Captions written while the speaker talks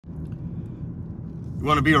You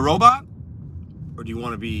want to be a robot, or do you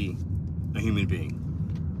want to be a human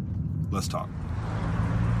being? Let's talk.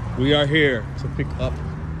 We are here to pick up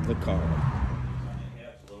the car.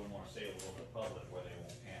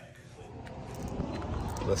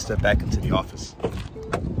 Let's step back into the office.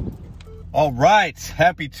 All right,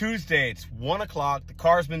 happy Tuesday. It's 1 o'clock. The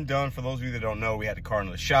car's been done. For those of you that don't know, we had the car in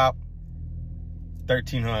the shop.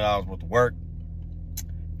 $1,300 worth of work.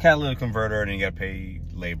 Catalytic converter, and then you got to pay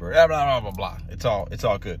labor. Blah, blah, blah, blah. It's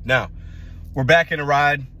all good. Now, we're back in the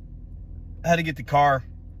ride. I had to get the car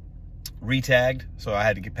re-tagged, so I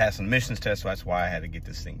had to get past an emissions test, so that's why I had to get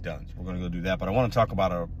this thing done. So we're going to go do that, but I want to talk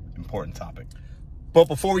about an important topic. But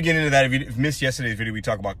before we get into that, if you missed yesterday's video, we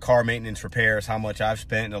talked about car maintenance, repairs, how much I've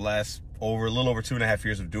spent in the last a little over 2.5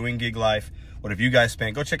 years of doing gig life. What have you guys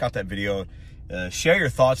spent? Go check out that video. Share your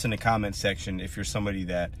thoughts in the comment section if you're somebody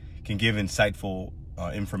that can give insightful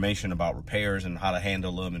information about repairs and how to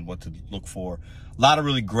handle them and what to look for. A lot of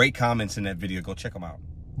really great comments in that video. Go check them out.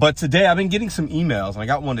 But today I've been getting some emails, and I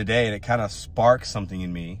got one today, and it kind of sparked something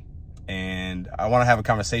in me, and I want to have a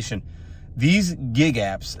conversation. These gig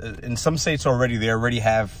apps, in some states already, they already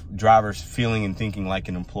have drivers feeling and thinking like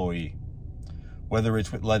an employee, whether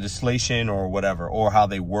it's with legislation or whatever, or how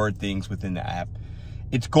they word things within the app.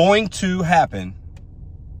 It's going to happen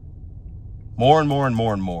more and more and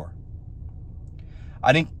more and more.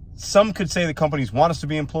 I think some could say the companies want us to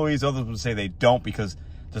be employees. Others would say they don't, because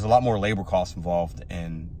there's a lot more labor costs involved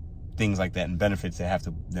and things like that, and benefits they have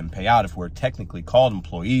to then pay out if we're technically called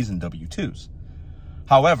employees and W-2s.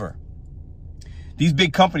 However, these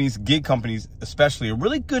big companies, gig companies especially, are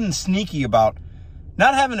really good and sneaky about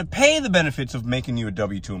not having to pay the benefits of making you a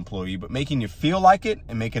W-2 employee, but making you feel like it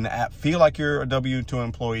and making the app feel like you're a W-2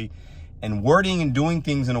 employee, and wording and doing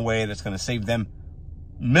things in a way that's going to save them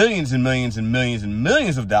millions and millions and millions and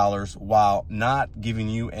millions of dollars while not giving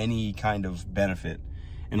you any kind of benefit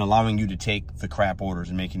and allowing you to take the crap orders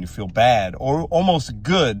and making you feel bad or almost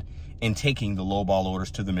good in taking the lowball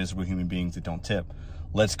orders to the miserable human beings that don't tip.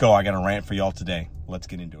 Let's go. I got a rant for y'all today. Let's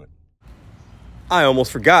get into it. I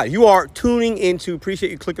almost forgot. You are tuning into,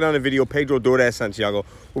 appreciate you clicking on the video, Pedro Doordash Santiago,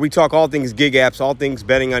 where we talk all things gig apps, all things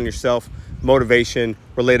betting on yourself, motivation,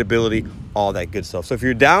 relatability, all that good stuff. So if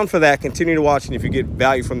you're down for that, continue to watch. And if you get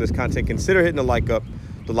value from this content, consider hitting the like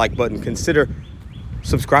button. Consider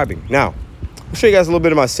subscribing. Now, I'll show you guys a little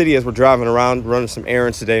bit of my city as we're driving around, running some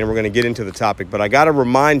errands today, and we're going to get into the topic. But I got to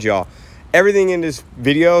remind y'all, everything in this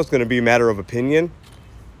video is going to be a matter of opinion,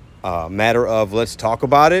 matter of let's talk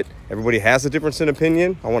about it. Everybody has a difference in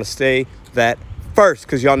opinion. I want to say that first,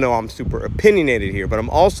 because y'all know I'm super opinionated here. But I'm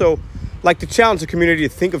also like to challenge the community to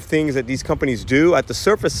think of things that these companies do at the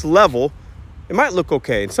surface level. It might look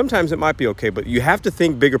okay, and sometimes it might be okay, but you have to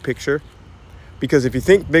think bigger picture, because if you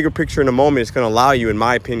think bigger picture in a moment, it's going to allow you, in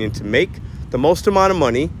my opinion, to make the most amount of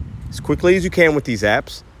money as quickly as you can with these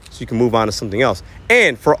apps so you can move on to something else.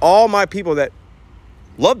 And for all my people that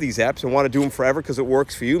love these apps and want to do them forever because it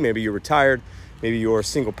works for you, maybe you're retired, maybe you're a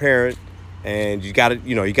single parent, and you got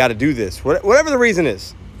to do this. Whatever the reason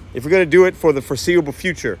is, if you're going to do it for the foreseeable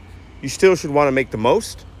future, you still should want to make the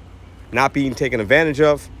most, not being taken advantage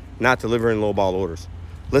of, not delivering lowball orders.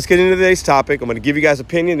 Let's get into today's topic. I'm going to give you guys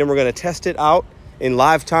opinion, then we're going to test it out in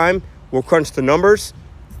live time. We'll crunch the numbers.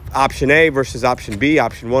 Option A versus option B,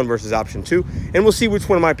 option 1 versus option 2, and we'll see which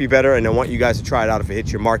one might be better. And I want you guys to try it out if it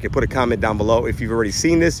hits your market. Put a comment down below if you've already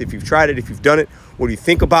seen this, if you've tried it, if you've done it. What do you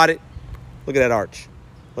think about it? Look at that arch.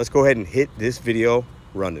 Let's go ahead and hit this video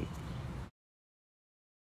running.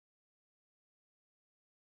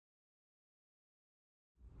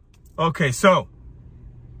 Okay, so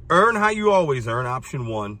earn how you always earn, option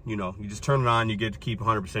 1. You just turn it on, you get to keep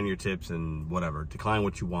 100% of your tips and whatever. Decline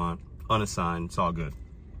what you want, unassigned, it's all good.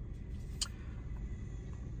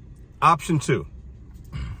 Option 2,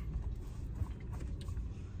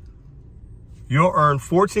 you'll earn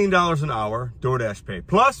 $14 an hour, DoorDash pay,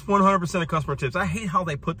 plus 100% of customer tips. I hate how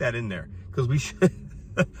they put that in there, because we should,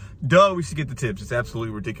 we should get the tips. It's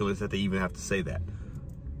absolutely ridiculous that they even have to say that.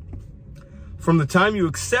 From the time you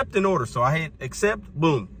accept an order, so I hit accept,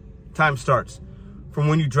 boom, time starts from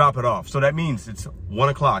when you drop it off. So that means it's 1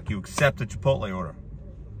 o'clock, you accept a Chipotle order.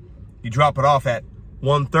 You drop it off at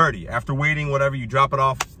 1:30. After waiting, whatever, you drop it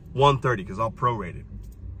off 1:30, because all prorated.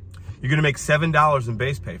 You're going to make $7 in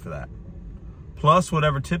base pay for that, plus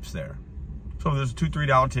whatever tips there. So if there's a $2,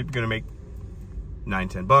 $3 tip, you're going to make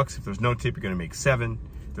 $9, $10. If there's no tip, you're going to make $7.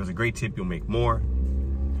 If there's a great tip, you'll make more.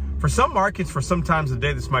 For some markets, for some times of the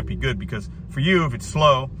day, this might be good, because for you, if it's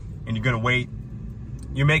slow and you're going to wait,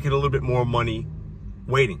 you make it a little bit more money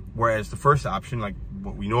waiting. Whereas the first option, like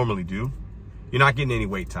what we normally do, you're not getting any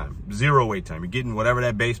wait time, 0 wait time. You're getting whatever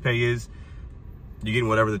that base pay is, You're getting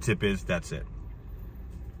whatever the tip is, that's it.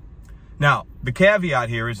 Now, the caveat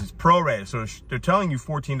here is it's prorated. So they're telling you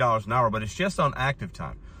 $14 an hour, but it's just on active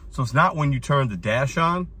time. So it's not when you turn the dash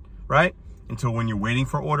on, right? Until when you're waiting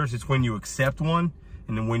for orders. It's when you accept one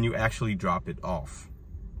and then when you actually drop it off,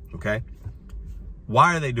 okay?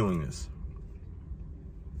 Why are they doing this?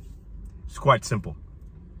 It's quite simple.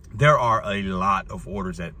 There are a lot of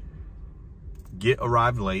orders that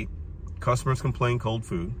arrived late. Customers complain cold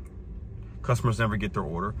food. Customers never get their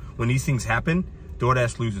order. When these things happen,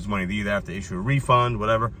 DoorDash loses money. They either have to issue a refund,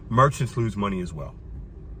 whatever. Merchants lose money as well.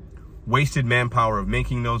 Wasted manpower of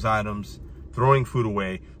making those items, throwing food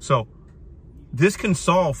away. So this can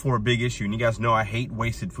solve for a big issue. And you guys know I hate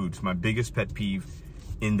wasted food. It's my biggest pet peeve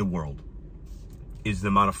in the world is the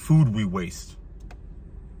amount of food we waste.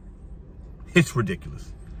 It's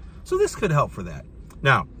ridiculous. So this could help for that.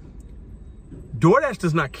 Now, DoorDash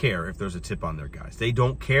does not care if there's a tip on there, guys. They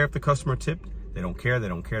don't care if the customer tipped. They don't care, they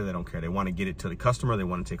don't care, they don't care. They want to get it to the customer. They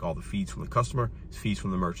want to take all the fees from the customer, fees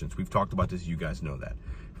from the merchants. We've talked about this, you guys know that.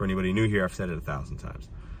 For anybody new here, I've said it 1,000 times.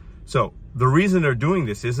 So the reason they're doing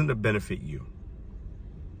this isn't to benefit you.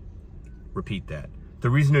 Repeat that. The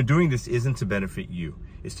reason they're doing this isn't to benefit you.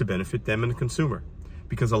 It's to benefit them and the consumer.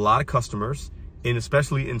 Because a lot of customers, and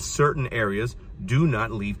especially in certain areas, do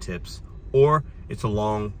not leave tips, or it's a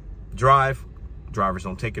long drive. Drivers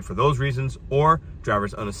don't take it for those reasons, or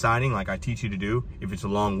drivers unassigning like I teach you to do if it's a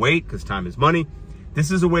long wait because time is money.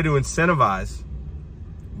 This is a way to incentivize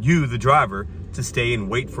you, the driver, to stay and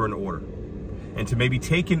wait for an order and to maybe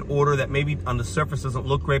take an order that maybe on the surface doesn't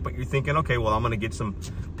look great, but you're thinking, okay, well, I'm going to get some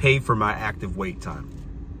pay for my active wait time.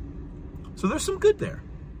 So there's some good there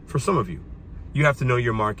for some of you. You have to know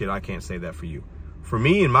your market. I can't say that for you. For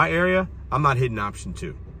me, in my area, I'm not hitting option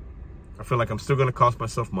 2. I feel like I'm still going to cost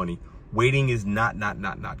myself money. Waiting is not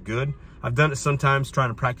good. I've done it sometimes trying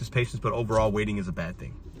to practice patience, but overall waiting is a bad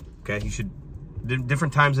thing. Okay, you should,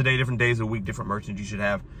 different times a day, different days a week, different merchants you should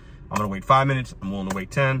have. I'm gonna wait 5 minutes, I'm willing to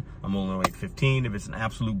wait 10, I'm willing to wait 15. If it's an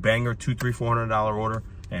absolute banger, $200, $300, $400 order,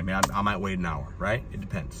 hey man, I might wait an hour, right? It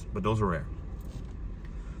depends, but those are rare.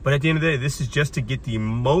 But at the end of the day, this is just to get the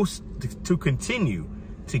most, to continue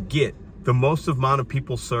to get the most amount of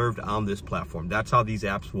people served on this platform. That's how these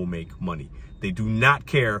apps will make money. They do not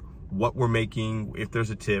care what we're making. If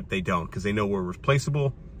there's a tip, they don't, because they know we're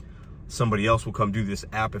replaceable. Somebody else will come do this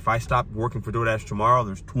app. If I stop working for DoorDash tomorrow,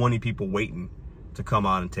 there's 20 people waiting to come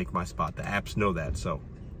on and take my spot. The apps know that, so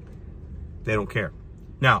they don't care.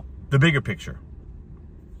 Now, the bigger picture.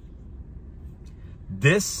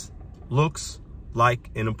 This looks like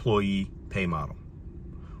an employee pay model.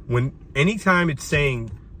 Anytime it's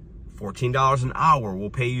saying $14 an hour, we'll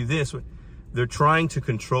pay you this, they're trying to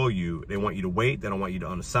control you. They want you to wait. They don't want you to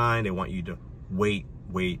unassign. They want you to wait.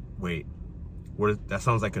 That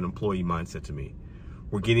sounds like an employee mindset to me.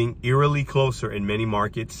 We're getting eerily closer in many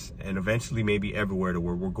markets and eventually maybe everywhere to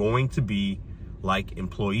where we're going to be like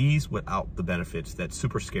employees without the benefits. That's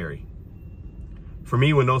super scary. For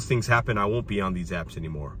me, when those things happen, I won't be on these apps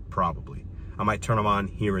anymore, probably. I might turn them on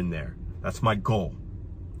here and there. That's my goal.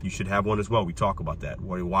 You should have one as well. We talk about that.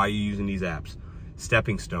 Why are you using these apps?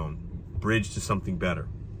 Stepping stone. Bridge to something better.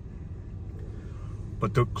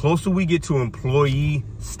 But the closer we get to employee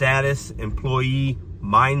status, employee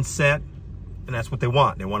mindset, and that's what they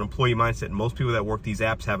want. They want employee mindset. And most people that work these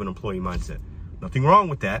apps have an employee mindset. Nothing wrong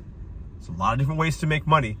with that. There's a lot of different ways to make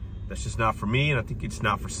money. That's just not for me, and I think it's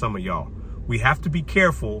not for some of y'all. We have to be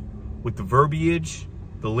careful with the verbiage,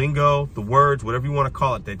 the lingo, the words, whatever you want to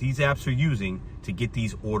call it, that these apps are using to get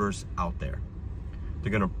these orders out there.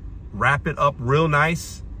 They're going to wrap it up real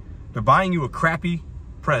nice. They're buying you a crappy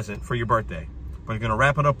present for your birthday, but they're gonna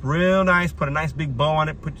wrap it up real nice, put a nice big bow on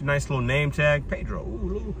it, put your nice little name tag, Pedro,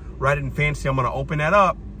 ooh, write it in fancy. I'm gonna open that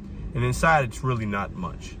up, and inside it's really not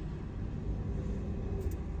much.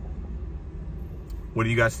 What do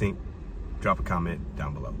you guys think? Drop a comment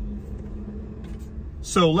down below.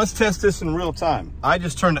 So let's test this in real time. I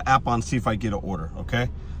just turned the app on to see if I get an order, okay?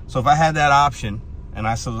 So if I had that option, and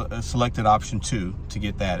I selected option 2 to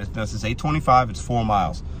get that, this is 8:25, it's 4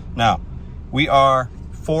 miles. Now, we are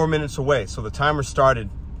 4 minutes away, so the timer started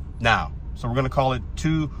now. So we're gonna call it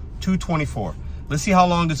 2:24. Let's see how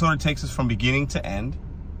long this order takes us from beginning to end,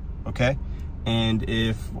 okay? And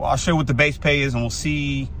I'll show you what the base pay is, and we'll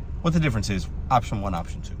see what the difference is, option 1,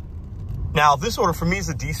 option 2. Now, this order for me is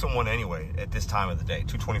a decent one anyway at this time of the day,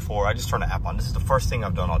 2:24. I just turned the app on. This is the first thing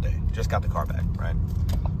I've done all day. Just got the car back, right?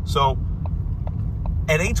 So,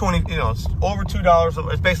 at 8:20, you know, it's over $2.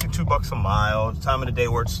 It's basically $2 a mile. It's time of the day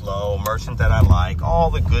where it's slow, merchant that I like, all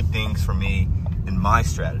the good things for me and my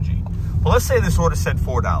strategy. Well, let's say this order said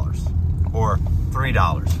 $4 or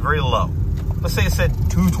 $3, very low. Let's say it said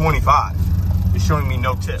 225. It's showing me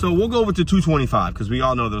no tip. So we'll go over to 225 because we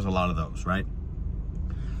all know there's a lot of those, right?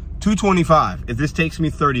 225. If this takes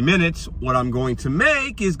me 30 minutes, what I'm going to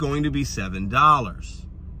make is going to be $7.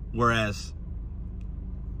 Whereas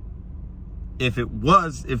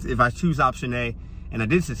if I choose option A and I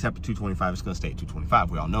did accept at 225, it's going to stay at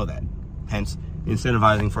 225. We all know that. Hence,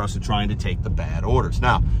 incentivizing for us to trying to take the bad orders.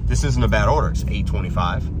 Now, this isn't a bad order. It's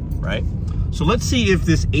 $8.25, right? So let's see if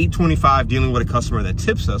this $8.25 dealing with a customer that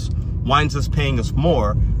tips us winds us paying us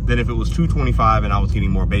more than if it was $2.25 and I was getting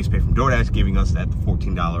more base pay from Doordash, giving us that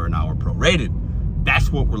 $14 an hour prorated.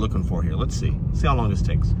 That's what we're looking for here. Let's see. See how long this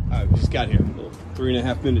takes. All right, we just got here. A little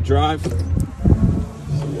 3.5 minute drive. Let's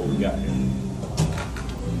see what we got here.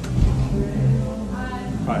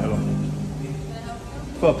 Hi, hello.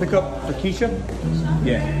 For pickup for Keisha?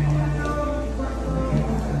 Yeah.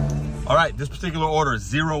 All right, this particular order,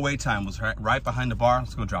 0 wait time, was right behind the bar.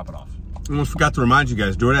 Let's go drop it off. I almost forgot to remind you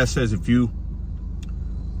guys, Doordash says if you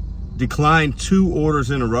decline 2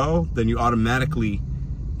 orders in a row, then you automatically,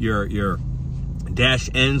 your dash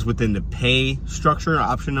ends within the pay structure,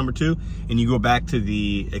 option number 2, and you go back to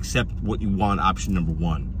the accept what you want, option number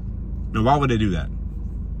 1. Now, why would they do that?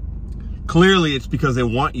 Clearly, it's because they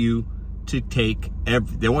want you to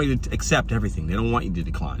they want you to accept everything. They don't want you to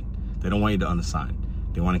decline. They don't want you to unassign.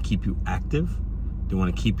 They want to keep you active. They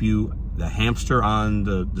want to keep you the hamster on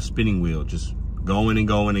the spinning wheel, just going and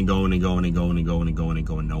going and going and going and going and going and going and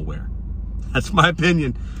going nowhere. That's my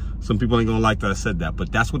opinion. Some people ain't gonna like that I said that,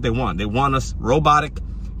 but that's what they want. They want us robotic,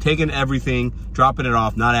 taking everything, dropping it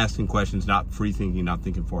off, not asking questions, not free thinking, not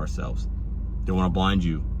thinking for ourselves. They want to blind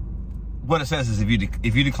you. What it says is if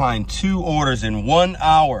you decline 2 orders in 1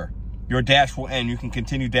 hour, your dash will end. You can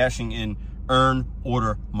continue dashing in earn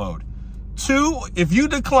order mode. If you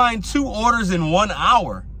decline 2 orders in 1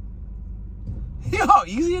 hour, you know how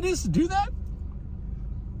easy it is to do that?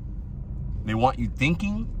 They want you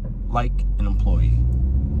thinking like an employee.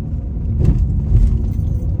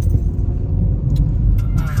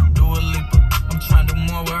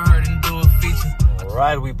 All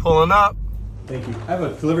right, we pulling up. Thank you. I have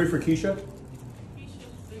a delivery for Keisha. Keisha,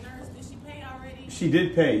 the nurse, did she pay already? She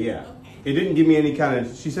did pay, yeah. Okay. It didn't give me any kind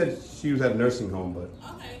of, she said she was at a nursing home, but.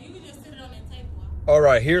 Okay, you can just sit it on that table. All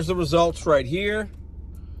right, here's the results right here.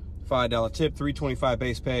 $5 tip, $3.25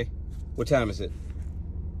 base pay. What time is it?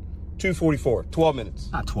 2:44, 12 minutes.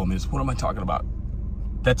 Not 12 minutes, what am I talking about?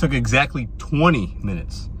 That took exactly 20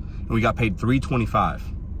 minutes, and we got paid $3.25.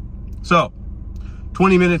 So,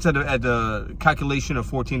 20 minutes at the calculation of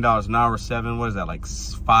 $14 an hour, 7, what is that, like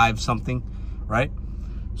 5 something, right?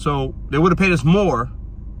 So, they would have paid us more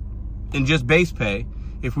in just base pay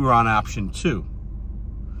if we were on option 2.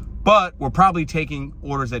 But we're probably taking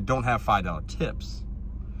orders that don't have $5 tips.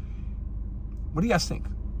 What do you guys think?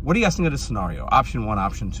 What do you guys think of this scenario? Option 1,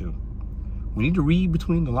 option 2. We need to read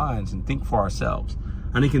between the lines and think for ourselves.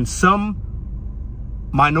 I think in some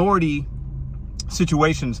minority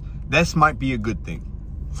situations, this might be a good thing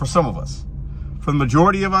for some of us. For the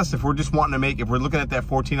majority of us, if we're just wanting to if we're looking at that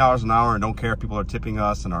 $14 an hour and don't care if people are tipping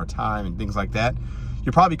us and our time and things like that,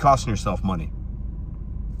 you're probably costing yourself money.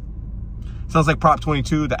 Sounds like Prop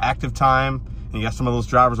 22, the active time, and you got some of those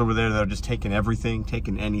drivers over there that are just taking everything,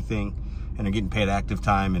 taking anything, and they're getting paid active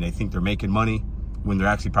time, and they think they're making money when they're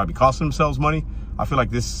actually probably costing themselves money. I feel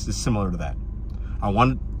like this is similar to that.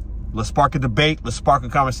 Let's spark a debate. Let's spark a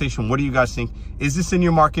conversation. What do you guys think? Is this in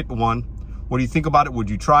your market? 1, what do you think about it? Would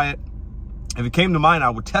you try it? If it came to mind, I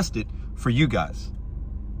would test it for you guys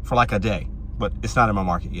for like a day, but it's not in my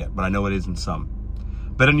market yet, but I know it is in some.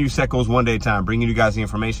 BetonYou set goes 1 day at a time, bringing you guys the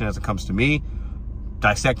information as it comes to me,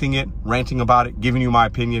 dissecting it, ranting about it, giving you my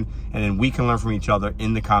opinion, and then we can learn from each other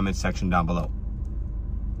in the comments section down below.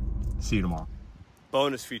 See you tomorrow.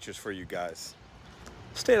 Bonus features for you guys.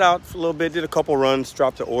 Stayed out for a little bit, did a couple runs,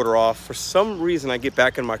 dropped the order off. For some reason, I get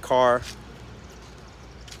back in my car.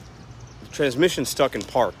 The transmission's stuck in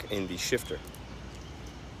park in the shifter.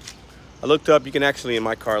 I looked up, you can actually, in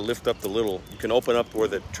my car, lift up you can open up where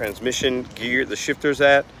the transmission gear, the shifter's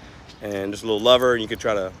at, and there's a little lever, and you can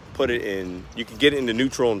try to put it in, you can get it into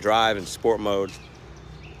neutral and drive and sport mode.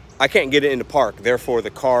 I can't get it into park, therefore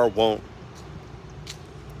the car won't,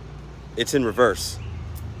 it's in reverse.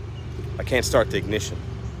 I can't start the ignition.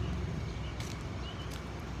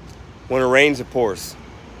 When it rains, it pours.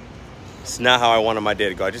 It's not how I wanted my day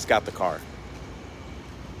to go. I just got the car.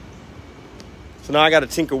 So now I got to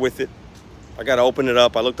tinker with it. I got to open it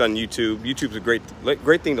up. I looked on YouTube. YouTube's a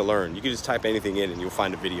great thing to learn. You can just type anything in and you'll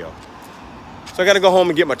find a video. So I got to go home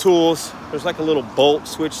and get my tools. There's like a little bolt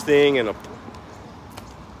switch thing and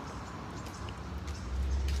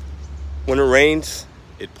when it rains,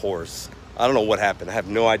 it pours. I don't know what happened. I have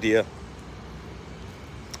no idea.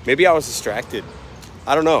 Maybe I was distracted.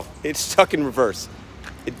 I don't know. It's stuck in reverse.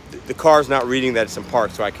 The car's not reading that it's in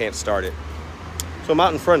park, so I can't start it. So I'm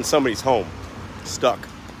out in front of somebody's home, stuck.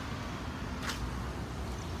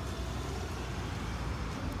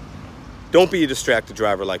 Don't be a distracted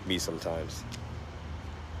driver like me sometimes.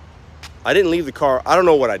 I didn't leave the car. I don't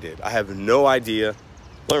know what I did. I have no idea.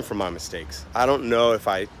 Learn from my mistakes. I don't know if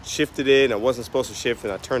I shifted it and I wasn't supposed to shift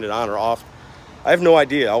and I turned it on or off. I have no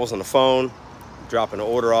idea. I was on the phone, dropping an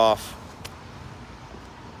order off.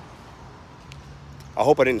 I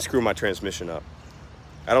hope I didn't screw my transmission up.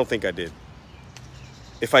 I don't think I did.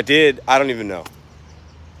 If I did, I don't even know.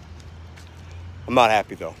 I'm not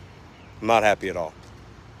happy though. I'm not happy at all.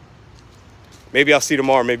 Maybe I'll see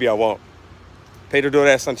tomorrow, maybe I won't. Pedro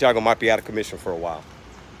Doordash Santiago might be out of commission for a while.